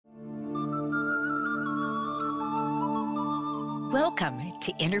Welcome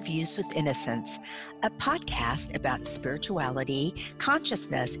to Interviews with Innocence, a podcast about spirituality,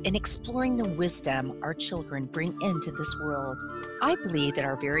 consciousness, and exploring the wisdom our children bring into this world. I believe that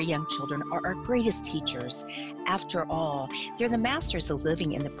our very young children are our greatest teachers. After all, they're the masters of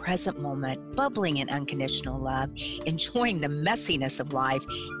living in the present moment, bubbling in unconditional love, enjoying the messiness of life,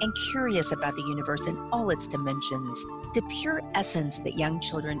 and curious about the universe in all its dimensions. The pure essence that young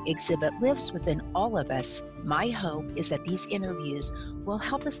children exhibit lives within all of us. My hope is that these interviews will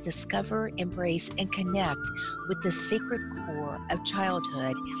help us discover, embrace, and connect with the sacred core of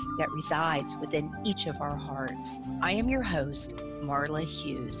childhood that resides within each of our hearts. I am your host, Marla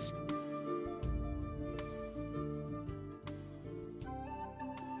Hughes.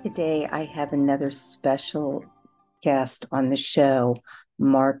 Today, I have another special guest on the show,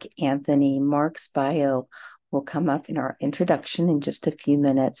 Mark Anthony. Mark's bio will come up in our introduction in just a few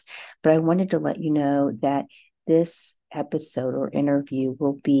minutes, but I wanted to let you know that this episode or interview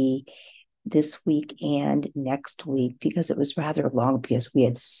will be this week and next week because it was rather long because we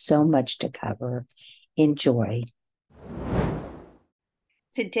had so much to cover. Enjoy.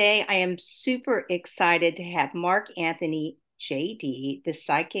 Today, I am super excited to have Mark Anthony, JD, the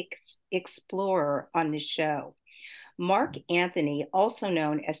Psychic Explorer, on the show. Mark Anthony, also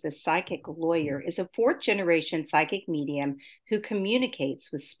known as the Psychic Lawyer, is a fourth-generation psychic medium who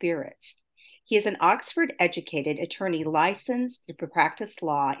communicates with spirits. He is an Oxford-educated attorney licensed to practice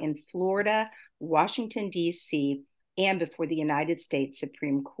law in Florida, Washington, D.C., and before the United States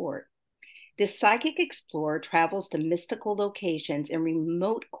Supreme Court. This psychic explorer travels to mystical locations in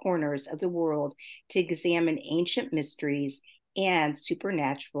remote corners of the world to examine ancient mysteries and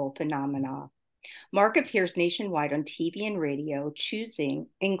supernatural phenomena. Mark appears nationwide on TV and radio,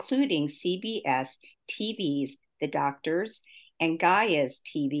 including CBS TV's The Doctors and Gaia's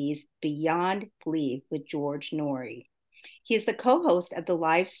TV's Beyond Belief with George Noory. He is the co-host of the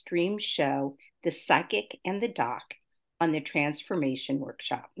live stream show The Psychic and the Doc on the Transformation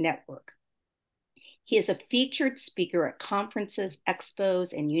Workshop Network. He is a featured speaker at conferences,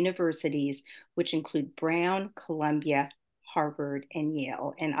 expos, and universities, which include Brown, Columbia, Harvard, and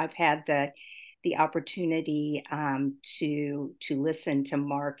Yale. And I've had the opportunity to listen to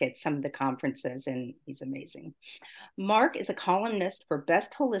Mark at some of the conferences, and he's amazing. Mark is a columnist for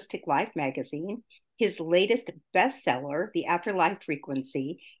Best Holistic Life magazine. His latest bestseller, The Afterlife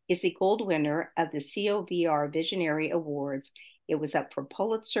Frequency, is the gold winner of the COVR Visionary Awards. It was up for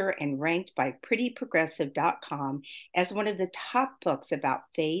Pulitzer and ranked by PrettyProgressive.com as one of the top books about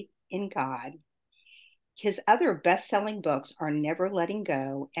faith in God. His other best-selling books are Never Letting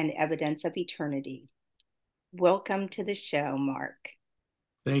Go and Evidence of Eternity. Welcome to the show, Mark.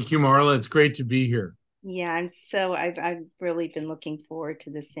 Thank you, Marla. It's great to be here. Yeah, I've really been looking forward to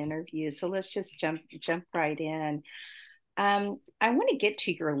this interview. So let's just jump right in. I want to get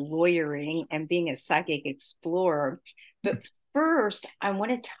to your lawyering and being a psychic explorer, but first, I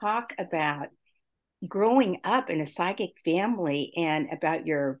want to talk about growing up in a psychic family and about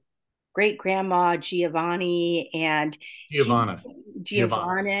your great-grandma Giovanna. Yeah.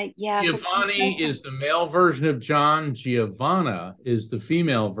 Giovanni is the male version of John. Giovanna is the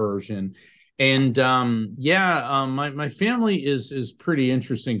female version. And my family is pretty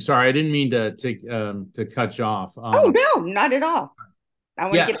interesting. Sorry, I didn't mean to cut you off. Oh, no, not at all. I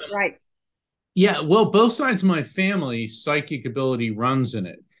want to get it right. Yeah, well, both sides of my family, psychic ability runs in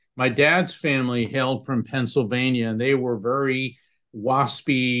it. My dad's family hailed from Pennsylvania, and they were very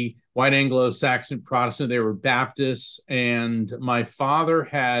waspy, white Anglo-Saxon Protestant. They were Baptists. And my father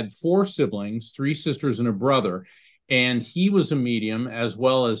had four siblings, three sisters and a brother. And he was a medium, as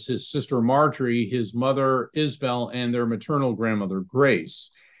well as his sister Marjorie, his mother Isabel, and their maternal grandmother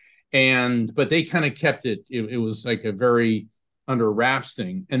Grace. But they kind of kept it. It was like a very under wraps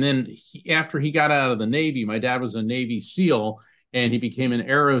thing. And then after he got out of the Navy, my dad was a Navy SEAL, and he became an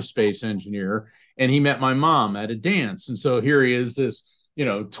aerospace engineer. And he met my mom at a dance. And so here he is, this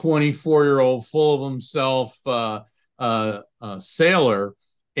 24-year-old, full of himself sailor.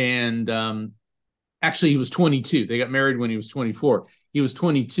 And actually, he was 22. They got married when he was 24. He was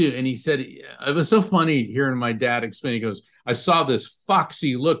 22. And he said, it was so funny hearing my dad explain. He goes, I saw this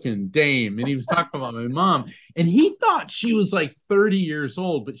foxy looking dame. And he was talking about my mom. And he thought she was like 30 years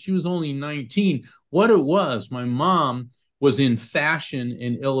old, but she was only 19. What it was, my mom was in fashion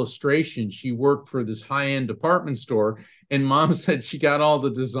and illustration. She worked for this high-end department store. And mom said she got all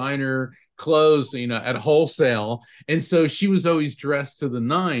the designer clothes, at wholesale. And so she was always dressed to the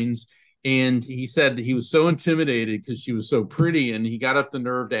nines. And he said that he was so intimidated because she was so pretty, and he got up the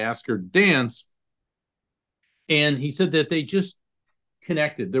nerve to ask her to dance. And he said that they just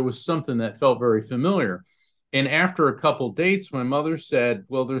connected. There was something that felt very familiar. And after a couple dates, my mother said,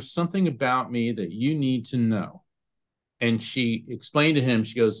 well, there's something about me that you need to know. And she explained to him,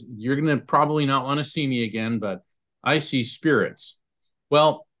 she goes, you're going to probably not want to see me again, but I see spirits.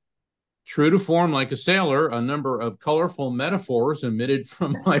 Well, true to form, like a sailor, a number of colorful metaphors emitted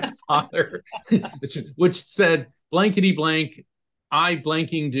from my father, which said, blankety blank, I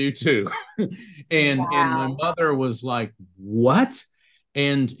blanking do too. And my Wow. mother was like, what?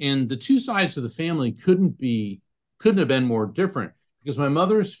 And the two sides of the family couldn't have been more different, because my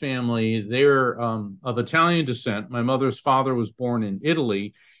mother's family, they're of Italian descent. My mother's father was born in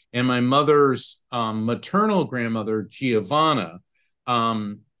Italy, and my mother's maternal grandmother, Giovanna,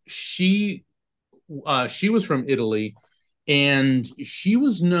 she she was from Italy, and she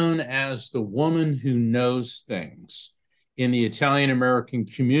was known as the woman who knows things in the Italian American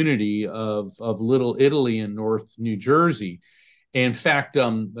community of Little Italy in North New Jersey. In fact,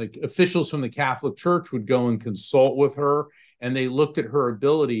 like officials from the Catholic Church would go and consult with her, and they looked at her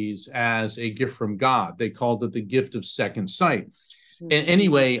abilities as a gift from God. They called it the gift of second sight. And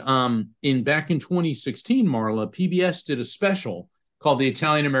anyway, in back in 2016, Marla, PBS did a special called The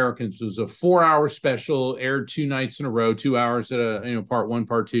Italian Americans. It was a 4-hour special, aired 2 nights in a row, 2 hours at a part one,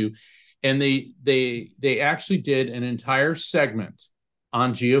 part two, and they actually did an entire segment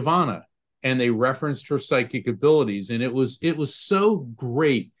on Giovanna, and they referenced her psychic abilities, and it was so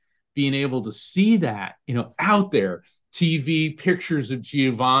great being able to see that, out there. TV pictures of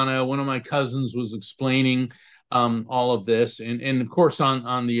Giovanna. One of my cousins was explaining all of this, and of course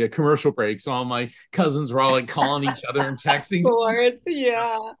on the commercial breaks, all my cousins were all like calling each other and texting. Of course,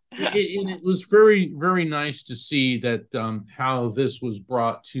 yeah. It was very, very nice to see that how this was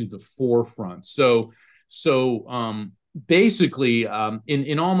brought to the forefront. So basically,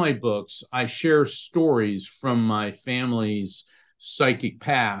 in all my books, I share stories from my family's psychic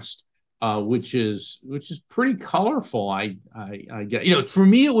past, which is pretty colorful. I get, for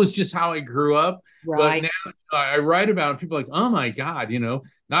me, it was just how I grew up. But Right. now I write about it, people are like, oh my God,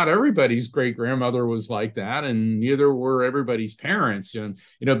 not everybody's great grandmother was like that, and neither were everybody's parents. And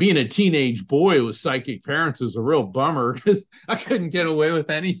being a teenage boy with psychic parents was a real bummer, because I couldn't get away with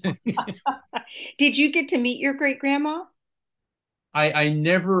anything. Did you get to meet your great grandma? I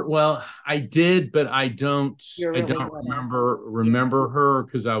never, well, I did, but You're I really don't little. Yeah. remember her,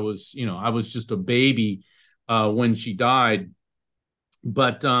 because I was just a baby when she died.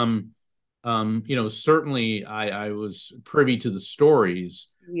 But certainly I was privy to the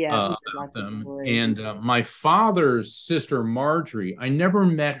stories Yes, about lots of them. stories. And my father's sister Marjorie, I never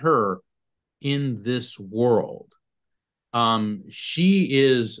met her in this world. She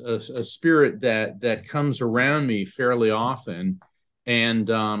is a spirit that comes around me fairly often, and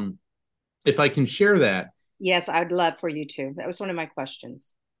if I can share that, Yes, I'd love for you to. That was one of my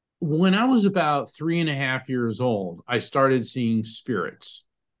questions. when I was about 3.5 years old, I started seeing spirits,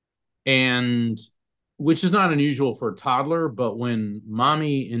 and which is not unusual for a toddler, but when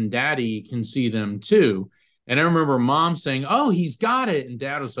mommy and daddy can see them too. And I remember mom saying, "Oh, he's got it," and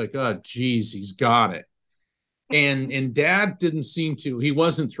dad was like, "Oh, geez, he's got it." And dad didn't seem to. He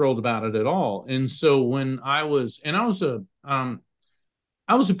wasn't thrilled about it at all. And so when I was a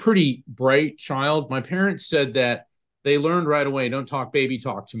pretty bright child. My parents said that they learned right away, don't talk baby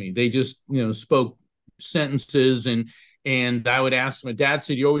talk to me. They just, spoke sentences, and I would ask. My dad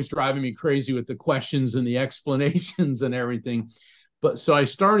said, you're always driving me crazy with the questions and the explanations and everything. But so I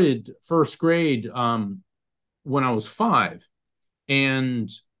started first grade when I was 5. And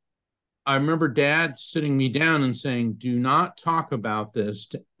I remember dad sitting me down and saying, do not talk about this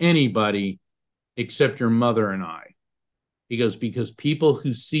to anybody except your mother and I. He goes, because people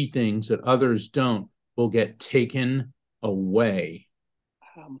who see things that others don't will get taken away.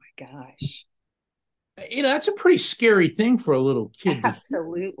 Oh my gosh. That's a pretty scary thing for a little kid to hear.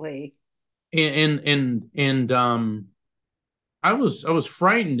 Absolutely. And I was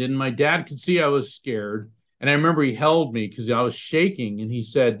frightened, and my dad could see I was scared. And I remember he held me because I was shaking, and he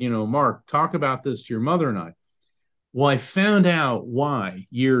said, Mark, talk about this to your mother and I. Well, I found out why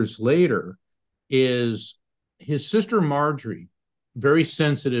years later. Is his sister Marjorie, very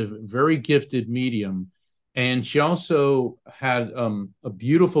sensitive, very gifted medium, and she also had a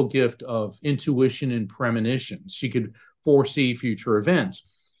beautiful gift of intuition and premonitions. She could foresee future events,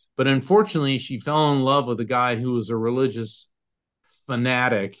 but unfortunately, she fell in love with a guy who was a religious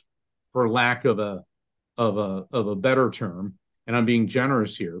fanatic, for lack of a better term, and I'm being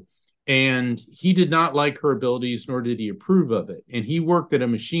generous here. And he did not like her abilities, nor did he approve of it. And he worked at a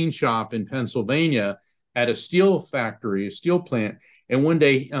machine shop in Pennsylvania at a steel factory, a steel plant. And one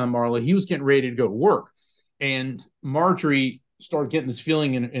day, Marla, he was getting ready to go to work. And Marjorie started getting this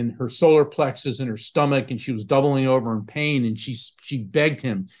feeling in her solar plexus in her stomach, and she was doubling over in pain. And she begged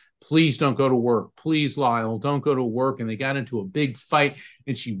him, please don't go to work. Please, Lyle, don't go to work. And they got into a big fight,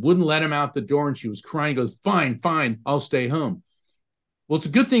 and she wouldn't let him out the door, and she was crying. He goes, fine, I'll stay home. Well, it's a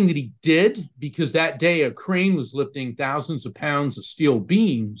good thing that he did, because that day a crane was lifting thousands of pounds of steel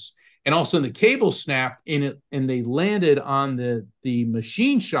beams, and all of a sudden the cable snapped in it, and they landed on the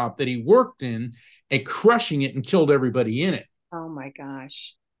machine shop that he worked in, and crushing it and killed everybody in it. Oh my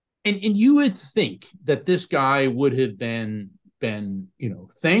gosh. And you would think that this guy would have been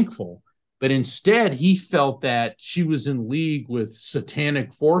thankful, but instead he felt that she was in league with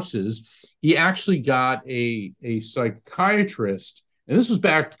satanic forces. He actually got a psychiatrist, and this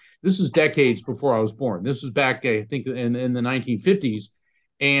is decades before I was born. This was back, I think, in the 1950s,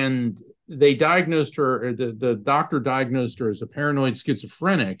 and they diagnosed her, or the doctor diagnosed her as a paranoid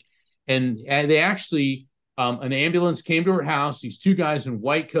schizophrenic, and they actually, an ambulance came to her house. These two guys in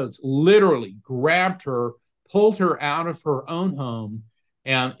white coats literally grabbed her, pulled her out of her own home,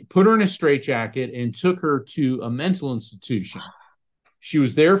 and put her in a straitjacket and took her to a mental institution. She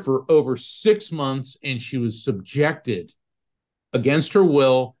was there for over 6 months, and she was subjected against her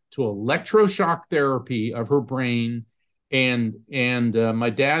will to electroshock therapy of her brain. And my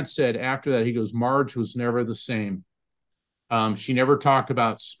dad said after that, he goes, Marge was never the same. She never talked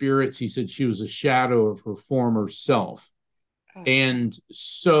about spirits. He said she was a shadow of her former self. Oh. And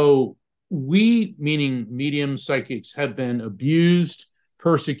so we, meaning medium psychics, have been abused,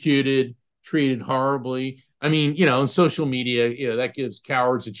 persecuted, treated horribly. I mean, on social media, that gives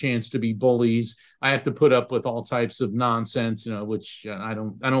cowards a chance to be bullies. I have to put up with all types of nonsense, which I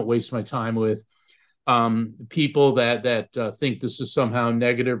don't waste my time with. People that think this is somehow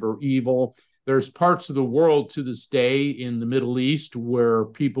negative or evil. There's parts of the world to this day in the Middle East where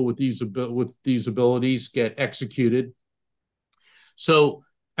people with these abilities get executed. So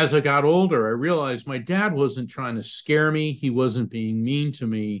as I got older, I realized my dad wasn't trying to scare me. He wasn't being mean to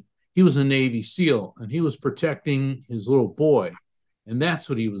me. He was a Navy SEAL, and he was protecting his little boy, and that's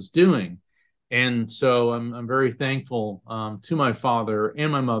what he was doing. And so I'm very thankful to my father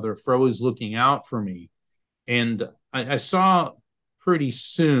and my mother for always looking out for me. And I saw pretty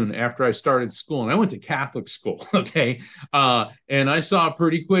soon after I started school, and I went to Catholic school, okay? And I saw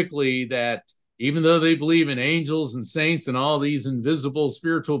pretty quickly that even though they believe in angels and saints and all these invisible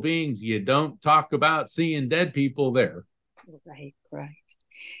spiritual beings, you don't talk about seeing dead people there. Right.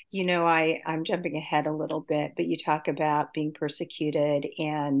 I'm jumping ahead a little bit, but you talk about being persecuted,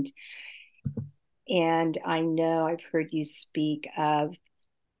 and I know I've heard you speak of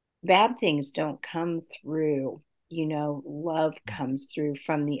bad things don't come through. Love comes through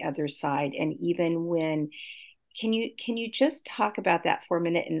from the other side. And even when, can you just talk about that for a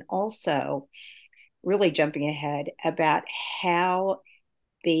minute? And also, really jumping ahead, about how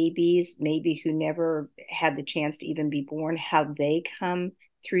babies, maybe who never had the chance to even be born, how they come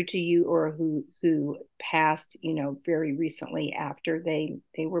through to you, or who passed, very recently after they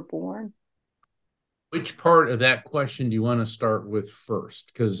were born? Which part of that question do you want to start with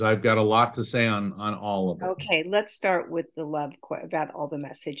first? Because I've got a lot to say on all of it. Okay, let's start with the love about all the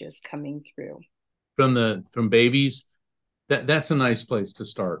messages coming through from babies. That's a nice place to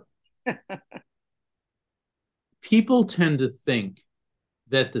start. People tend to think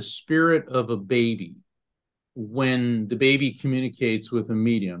that the spirit of a baby, when the baby communicates with a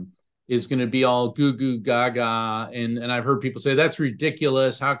medium, is going to be all goo goo gaga, and I've heard people say that's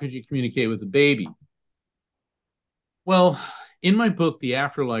ridiculous. How could you communicate with a baby? Well, in my book, The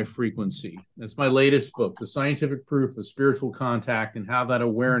Afterlife Frequency, that's my latest book, The Scientific Proof of Spiritual Contact and How That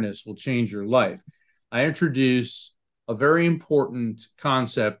Awareness Will Change Your Life, I introduce a very important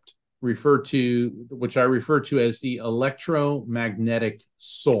concept which I refer to as the electromagnetic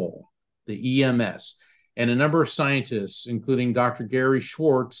soul, the EMS. And a number of scientists, including Dr. Gary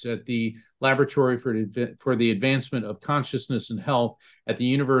Schwartz at the Laboratory for the Advancement of Consciousness and Health at the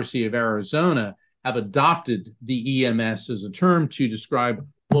University of Arizona, have adopted the EMS as a term to describe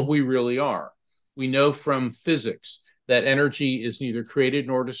what we really are. We know from physics that energy is neither created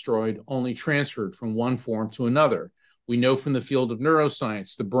nor destroyed, only transferred from one form to another. We know from the field of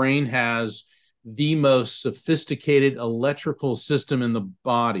neuroscience, the brain has the most sophisticated electrical system in the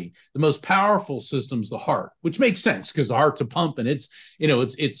body. The most powerful system is the heart, which makes sense because the heart's a pump and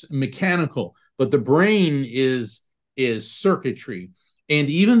it's mechanical, but the brain is circuitry. And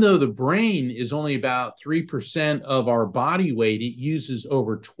even though the brain is only about 3% of our body weight, it uses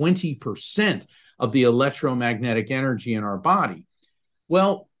over 20% of the electromagnetic energy in our body.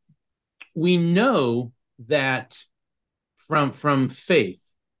 Well, we know that from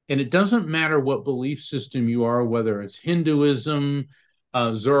faith And it doesn't matter what belief system you are, whether it's Hinduism,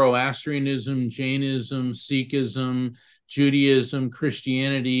 Zoroastrianism, Jainism, Sikhism, Judaism,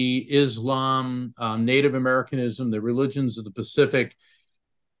 Christianity, Islam, Native Americanism, the religions of the Pacific,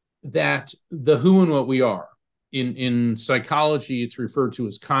 that the who and what we are. In psychology, it's referred to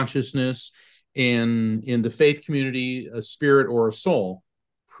as consciousness. In the faith community, a spirit or a soul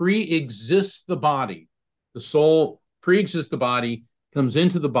pre-exists the body. The soul pre-exists the body, comes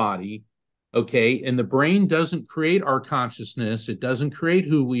into the body, okay? And the brain doesn't create our consciousness. It doesn't create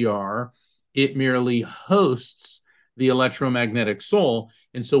who we are. It merely hosts the electromagnetic soul.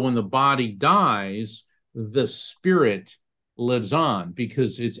 And so when the body dies, the spirit lives on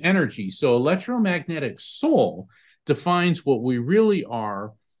because it's energy. So electromagnetic soul defines what we really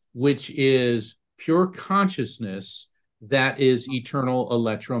are, which is pure consciousness that is eternal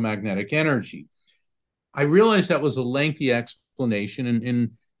electromagnetic energy. I realize that was a lengthy explanation.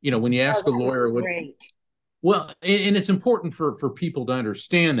 And when you ask a lawyer, well, and it's important for people to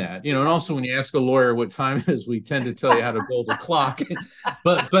understand that, and also when you ask a lawyer what time it is, we tend to tell you how to build a clock.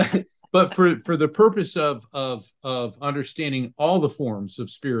 But for the purpose of understanding all the forms of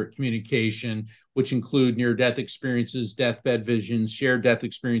spirit communication, which include near-death experiences, deathbed visions, shared death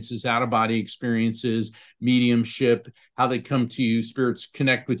experiences, out-of-body experiences, mediumship, how they come to you, spirits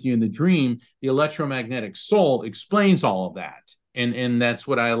connect with you in the dream, the electromagnetic soul explains all of that. And that's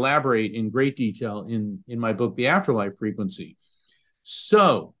what I elaborate in great detail in my book, The Afterlife Frequency.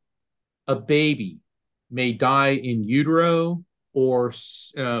 So a baby may die in utero, or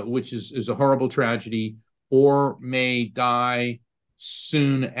which is a horrible tragedy, or may die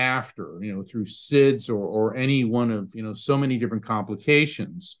soon after, through SIDS or any one of, so many different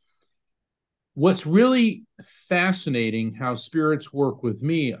complications. What's really fascinating how spirits work with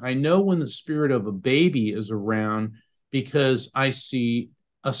me, I know when the spirit of a baby is around because I see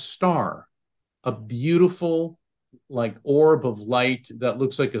a star, a beautiful like orb of light that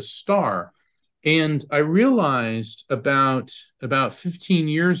looks like a star. And I realized about 15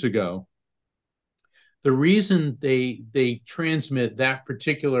 years ago, the reason they transmit that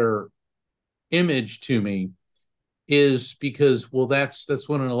particular image to me is because, well, that's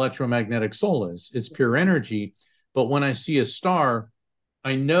what an electromagnetic soul is. It's pure energy. But when I see a star,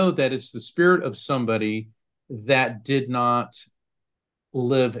 I know that it's the spirit of somebody that did not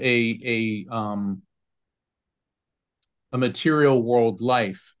live a material world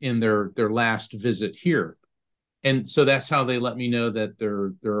life in their last visit here. And so that's how they let me know that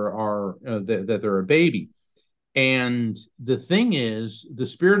that they're a baby. And the thing is, the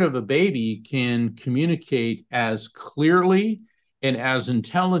spirit of a baby can communicate as clearly and as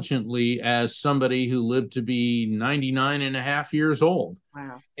intelligently as somebody who lived to be 99 and a half years old.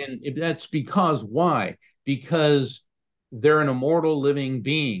 Wow. And that's because why? Because they're an immortal living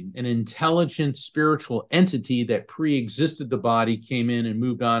being, an intelligent spiritual entity that pre-existed the body, came in and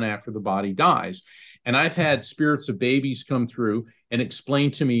moved on after the body dies. And I've had spirits of babies come through and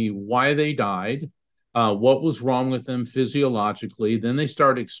explain to me why they died, what was wrong with them physiologically. Then they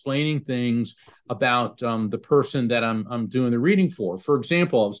start explaining things about the person that I'm doing the reading for. For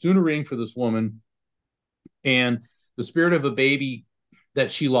example, I was doing a reading for this woman, and the spirit of a baby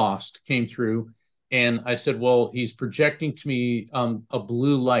that she lost came through. And I said, well, he's projecting to me a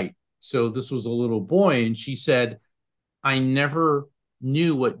blue light. So this was a little boy. And she said, I never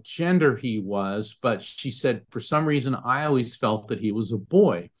knew what gender he was, but she said, for some reason, I always felt that he was a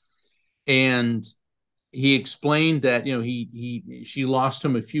boy. And he explained that, she lost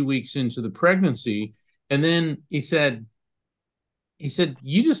him a few weeks into the pregnancy. And then he said,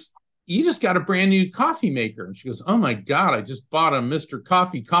 you just got a brand new coffee maker. And she goes, oh my God, I just bought a Mr.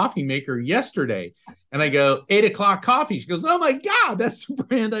 Coffee maker yesterday. And I go, 8 o'clock coffee. She goes, oh my God, that's the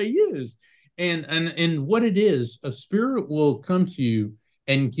brand I used. And what it is, a spirit will come to you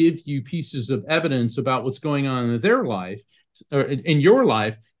and give you pieces of evidence about what's going on in their life, or in your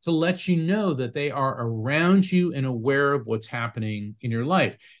life, to let you know that they are around you and aware of what's happening in your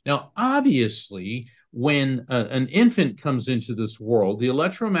life. Now, obviously, when an infant comes into this world, the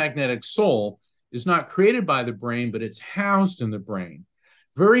electromagnetic soul is not created by the brain, but it's housed in the brain.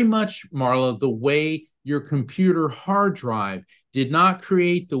 Very much, Marla, the way your computer hard drive did not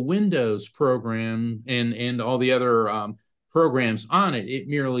create the Windows program and all the other programs on it. It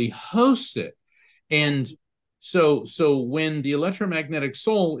merely hosts it. And so when the electromagnetic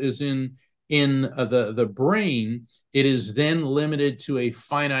soul is in the brain, it is then limited to a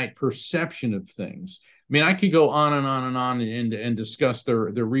finite perception of things. I mean, I could go on and on and on and discuss the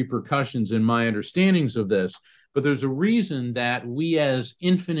repercussions in my understandings of this, but there's a reason that we as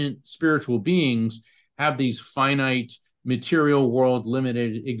infinite spiritual beings have these finite material world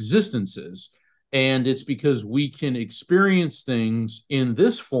limited existences. And it's because we can experience things in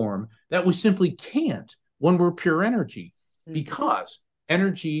this form that we simply can't when we're pure energy, because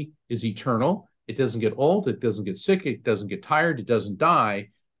energy is eternal. It doesn't get old. It doesn't get sick. It doesn't get tired. It doesn't die.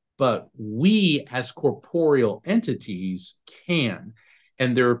 But we as corporeal entities can.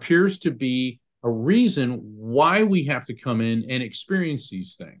 And there appears to be a reason why we have to come in and experience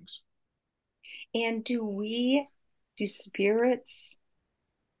these things. And do spirits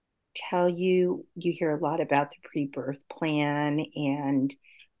tell you, you hear a lot about the pre-birth plan and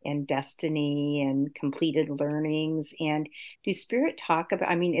destiny and completed learnings, and do spirit talk about,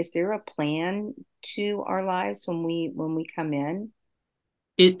 I mean, is there a plan to our lives when we come in?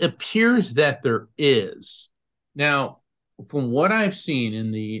 It appears that there is. Now, from what I've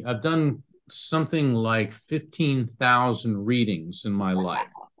seen I've done something like 15,000 readings in my life.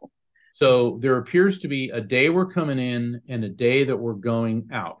 So there appears to be a day we're coming in and a day that we're going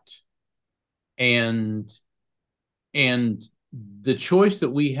out. And the choice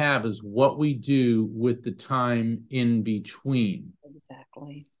that we have is what we do with the time in between.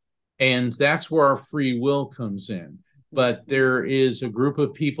 Exactly. And that's where our free will comes in. But there is a group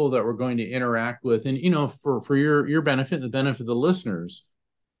of people that we're going to interact with. And, for your benefit, the benefit of the listeners,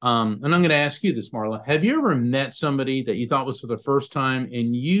 and I'm going to ask you this, Marla, have you ever met somebody that you thought was for the first time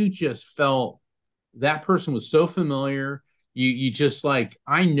and you just felt that person was so familiar? You just like,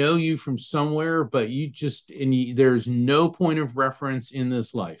 I know you from somewhere, but there's no point of reference in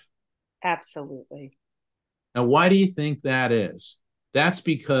this life. Absolutely. Now, why do you think that is? That's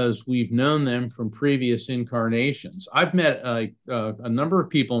because we've known them from previous incarnations. I've met a number of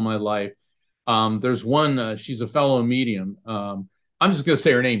people in my life. There's one, she's a fellow medium. I'm just going to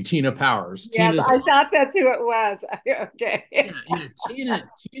say her name, Tina Powers. Yes, I thought that's who it was. Okay. Tina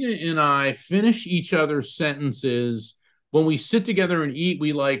and I finish each other's sentences. When we sit together and eat,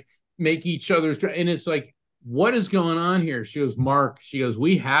 we like make each other's, and it's like, what is going on here? She goes, Mark, she goes,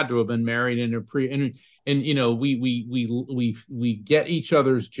 we had to have been married in a we get each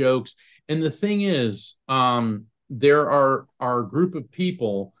other's jokes. And the thing is, there are a group of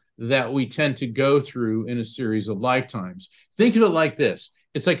people that we tend to go through in a series of lifetimes. Think of it like this.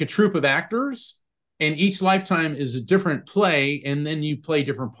 It's like a troupe of actors, and each lifetime is a different play, and then you play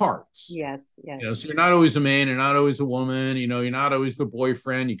different parts. Yes. So you're not always a man, you're not always a woman, you're not always the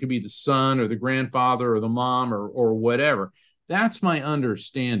boyfriend. You could be the son or the grandfather or the mom or whatever. That's my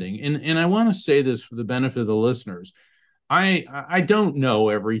understanding. And I want to say this for the benefit of the listeners. I don't know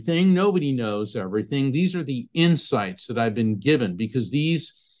everything. Nobody knows everything. These are the insights that I've been given, because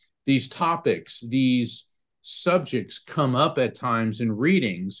these topics, these subjects come up at times in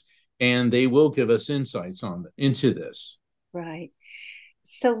readings, and they will give us insights into this. Right.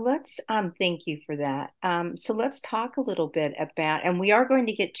 So let's thank you for that. So let's talk a little bit about, and we are going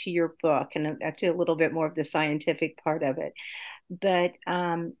to get to your book and to a little bit more of the scientific part of it, but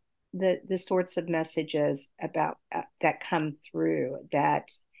the sorts of messages about that come through, that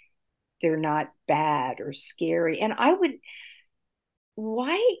they're not bad or scary. And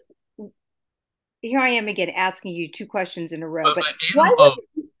why? Here I am again asking you two questions in a row. But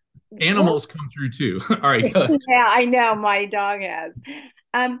animals come through too. All right. Go ahead. Yeah, I know. My dog has.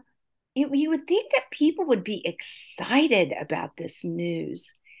 You would think that people would be excited about this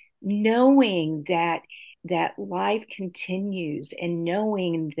news, knowing that life continues, and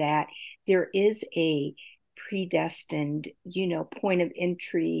knowing that there is a predestined, point of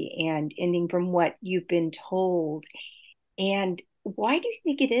entry and ending from what you've been told. And why do you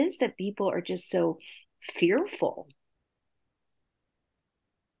think it is that people are just so fearful?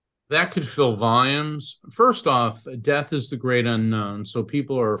 That could fill volumes. First off, death is the great unknown, so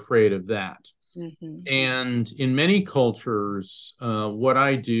people are afraid of that. Mm-hmm. And in many cultures, what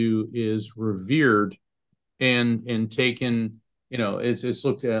I do is revered and taken, it's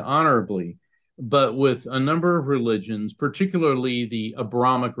looked at honorably. But with a number of religions, particularly the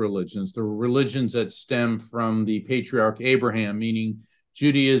Abrahamic religions, the religions that stem from the patriarch Abraham, meaning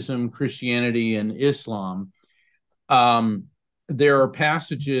Judaism, Christianity, and Islam, there are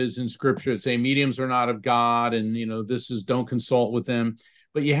passages in scripture that say mediums are not of God, and don't consult with them.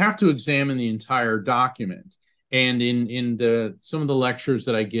 But you have to examine the entire document. And in some of the lectures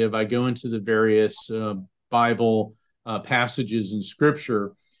that I give, I go into the various Bible passages in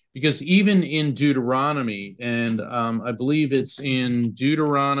scripture, because even in Deuteronomy, and I believe it's in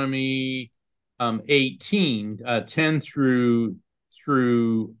Deuteronomy 18, 10 through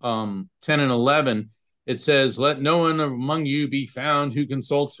 10 and 11, it says, let no one among you be found who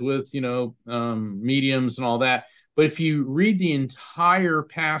consults with, mediums and all that. But if you read the entire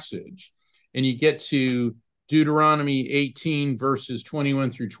passage and you get to Deuteronomy 18, verses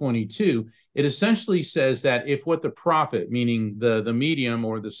 21 through 22, it essentially says that if what the prophet, meaning the medium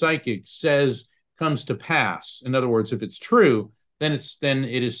or the psychic, says comes to pass, in other words, if it's true, then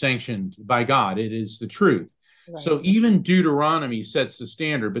it is sanctioned by God. It is the truth. Right. So even Deuteronomy sets the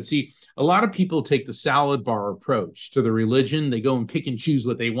standard. But see, a lot of people take the salad bar approach to the religion. They go and pick and choose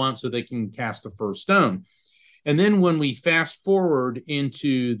what they want so they can cast the first stone. And then when we fast forward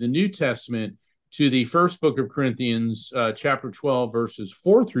into the New Testament, to the first book of Corinthians, chapter 12, verses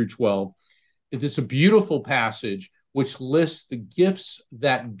 4 through 12, it's a beautiful passage which lists the gifts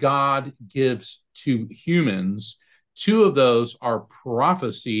that God gives to humans. Two of those are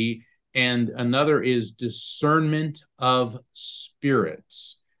prophecy, and another is discernment of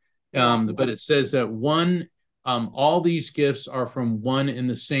spirits. But it says that all these gifts are from one and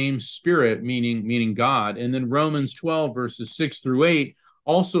the same Spirit, meaning God. And then Romans 12, verses 6 through 8,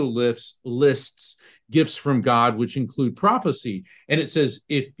 also lists gifts from God, which include prophecy. And it says,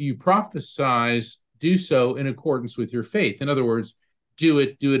 if you prophesize, do so in accordance with your faith. In other words, do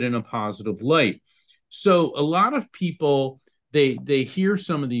it in a positive light. So a lot of people, they hear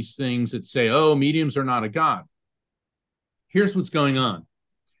some of these things that say, oh, mediums are not a God. Here's what's going on.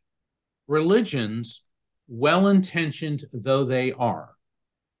 Religions, well-intentioned though they are.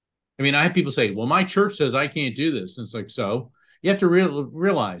 I mean, I have people say, well, my church says I can't do this. And it's like, so you have to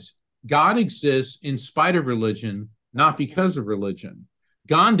realize God exists in spite of religion, not because of religion.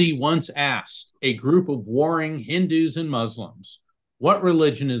 Gandhi once asked a group of warring Hindus and Muslims, what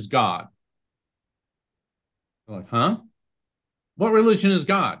religion is God? They're like, huh? What religion is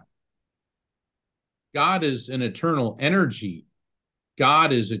God? God is an eternal energy.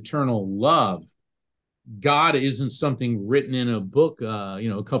 God is eternal love. God isn't something written in a book,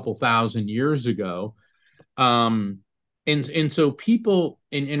 a couple thousand years ago. And so people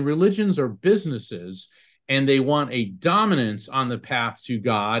in religions are businesses, and they want a dominance on the path to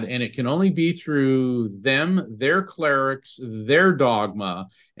God, and it can only be through them, their clerics, their dogma.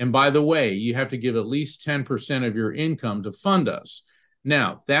 And by the way, you have to give at least 10% of your income to fund us.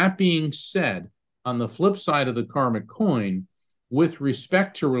 Now, that being said, on the flip side of the karmic coin, with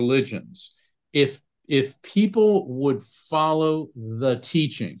respect to religions, if people would follow the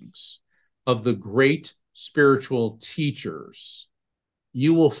teachings of the great spiritual teachers,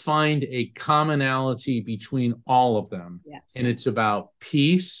 you will find a commonality between all of them. Yes. And it's about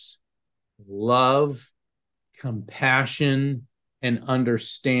peace, love, compassion, and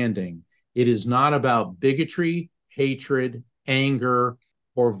understanding. It is not about bigotry, hatred, anger,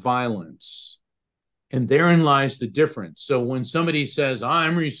 or violence. And therein lies the difference. So when somebody says,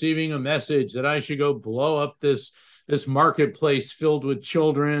 I'm receiving a message that I should go blow up this marketplace filled with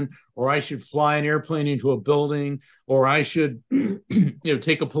children, or I should fly an airplane into a building, or I should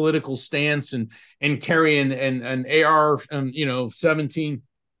take a political stance and carry an AR-17,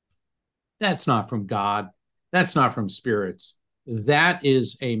 that's not from God. That's not from spirits. That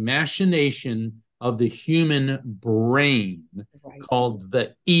is a machination of the human brain, right, called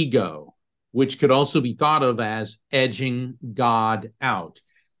the ego, which could also be thought of as edging God out.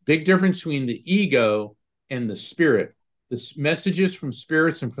 Big difference between the ego and the spirit. The messages from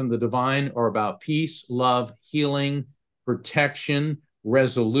spirits and from the divine are about peace, love, healing, protection,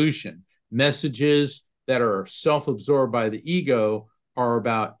 resolution. Messages that are self-absorbed by the ego are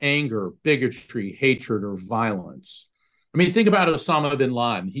about anger, bigotry, hatred, or violence. I mean, think about Osama bin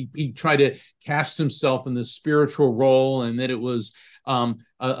Laden. He tried to cast himself in this spiritual role, and that it was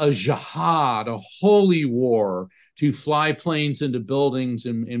a jihad, a holy war to fly planes into buildings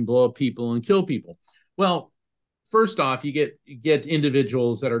and blow up people and kill people. Well, first off, you get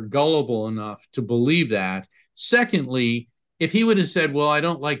individuals that are gullible enough to believe that. Secondly, if he would have said, well, I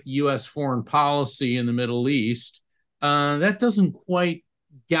don't like the U.S. foreign policy in the Middle East, that doesn't quite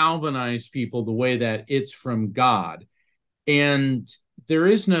galvanize people the way that it's from God. And there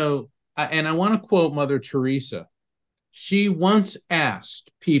is no, and I want to quote Mother Teresa. She once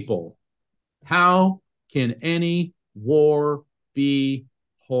asked people, how can any war be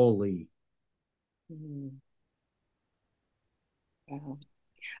holy? Wow.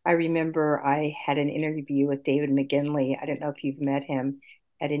 I remember I had an interview with David McGinley. I don't know if you've met him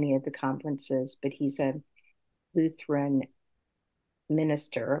at any of the conferences, but he's a Lutheran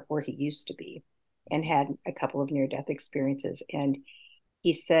minister, or he used to be, and had a couple of near-death experiences. And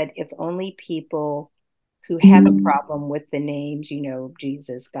he said, if only people who have a problem with the names,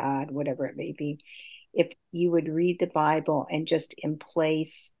 Jesus, God, whatever it may be, if you would read the Bible and just in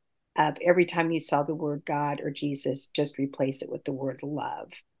place of every time you saw the word God or Jesus, just replace it with the word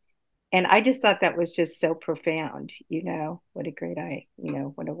love. And I just thought that was just so profound. What a great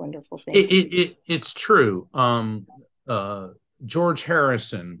what a wonderful thing. It's true. Uh, George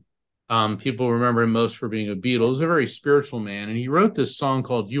Harrison, people remember him most for being a Beatle. He's a very spiritual man, and he wrote this song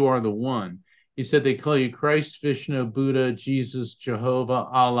called "You Are the One." He said they call you Christ, Vishnu, Buddha, Jesus, Jehovah,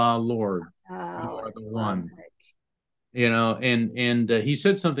 Allah, Lord. You Oh, are the I love one. it. And he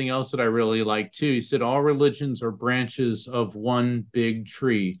said something else that I really like too. He said all religions are branches of one big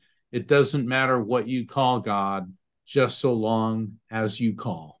tree. It doesn't matter what you call God, just so long as you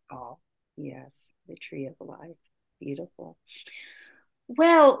call. Oh, yes, the tree of life. Beautiful.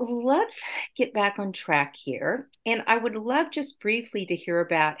 Well, let's get back on track here. And I would love just briefly to hear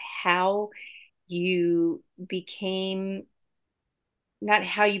about how you became, not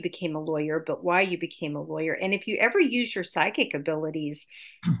how you became a lawyer, but why you became a lawyer. And if you ever use your psychic abilities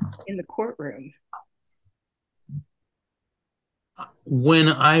in the courtroom. When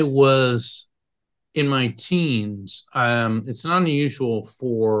I was in my teens, it's not unusual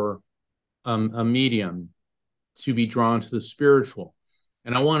for a medium to be drawn to the spiritual.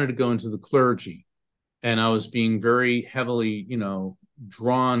 And I wanted to go into the clergy. And I was being very heavily,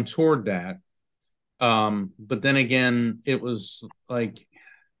 drawn toward that. But then again, it was like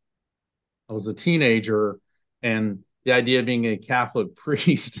I was a teenager, and the idea of being a Catholic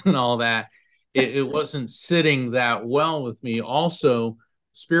priest and all that, it wasn't sitting that well with me. Also,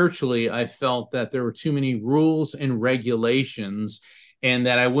 spiritually, I felt that there were too many rules and regulations, and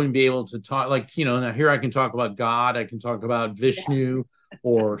that I wouldn't be able to talk. Like, now here I can talk about God, I can talk about Vishnu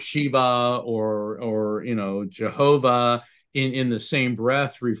or Shiva or Jehovah in the same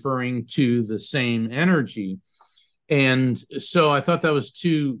breath, referring to the same energy. And so I thought that was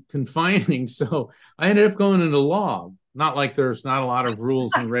too confining. So I ended up going into law. Not like there's not a lot of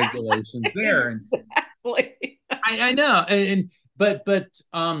rules and regulations there. And Exactly. I know. But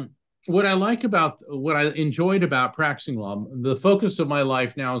what I enjoyed about practicing law, the focus of my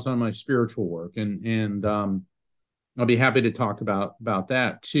life now is on my spiritual work. And I'll be happy to talk about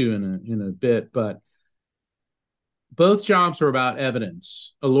that too in a bit. But both jobs are about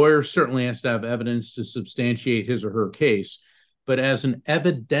evidence. A lawyer certainly has to have evidence to substantiate his or her case. But as an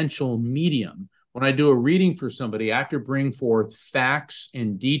evidential medium, when I do a reading for somebody, I have to bring forth facts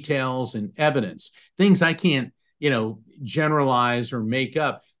and details and evidence, things I can't, generalize or make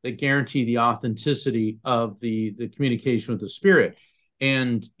up, that guarantee the authenticity of the communication with the spirit.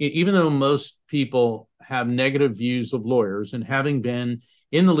 And even though most people have negative views of lawyers, and having been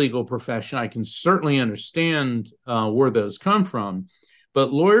in the legal profession, I can certainly understand where those come from.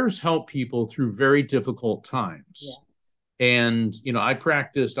 But lawyers help people through very difficult times. Yeah. And, I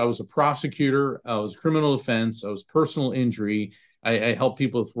was a prosecutor, I was criminal defense, I was personal injury. I helped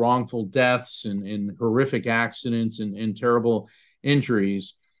people with wrongful deaths and horrific accidents and terrible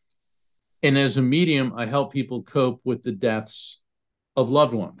injuries. And as a medium, I help people cope with the deaths of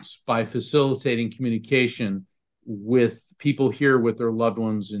loved ones by facilitating communication with people here with their loved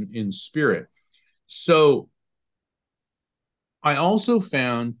ones in spirit. So I also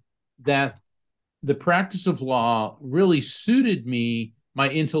found that the practice of law really suited me, my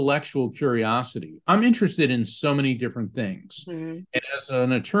intellectual curiosity. I'm interested in so many different things. Mm-hmm. And as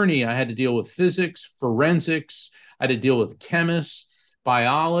an attorney, I had to deal with physics, forensics, I had to deal with chemists,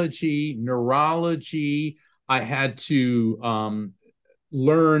 biology, neurology. I had to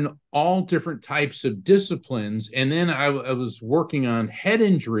learn all different types of disciplines. And then I was working on head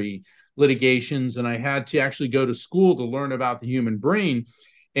injury litigations, and I had to actually go to school to learn about the human brain.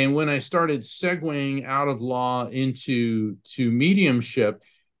 And when I started segueing out of law into mediumship,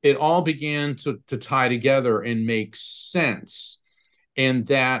 it all began to tie together and make sense. And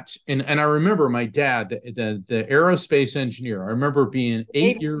I remember my dad, the aerospace engineer, I remember being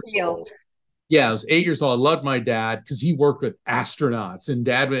 8 years old. Yeah, I was 8 years old. I loved my dad because he worked with astronauts, and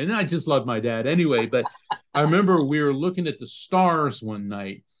I just loved my dad anyway. But I remember we were looking at the stars one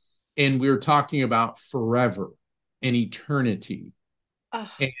night, and we were talking about forever and eternity. Oh.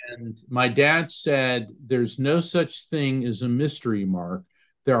 And my dad said, there's no such thing as a mystery, Mark.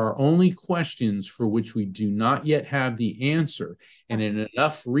 There are only questions for which we do not yet have the answer. And in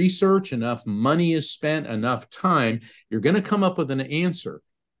enough research, enough money is spent, enough time, you're going to come up with an answer.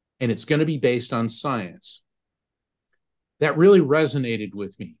 And it's going to be based on science. That really resonated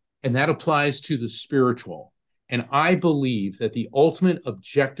with me. And that applies to the spiritual. And I believe that the ultimate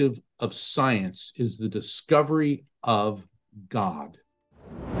objective of science is the discovery of God.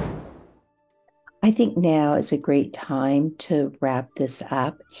 I think now is a great time to wrap this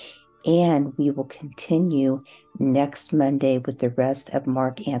up, and we will continue next Monday with the rest of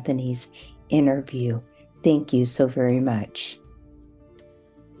Mark Anthony's interview. Thank you so very much.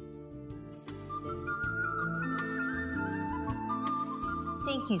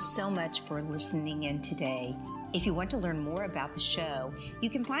 Thank you so much for listening in today. If you want to learn more about the show, you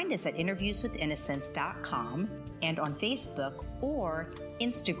can find us at interviewswithinnocence.com and on Facebook or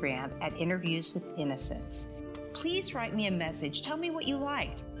Instagram at Interviews with Innocence. Please write me a message, tell me what you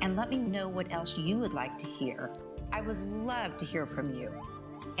liked, and let me know what else you would like to hear. I would love to hear from you.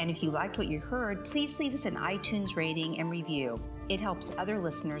 And if you liked what you heard, please leave us an iTunes rating and review. It helps other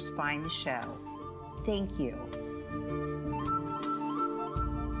listeners find the show. Thank you.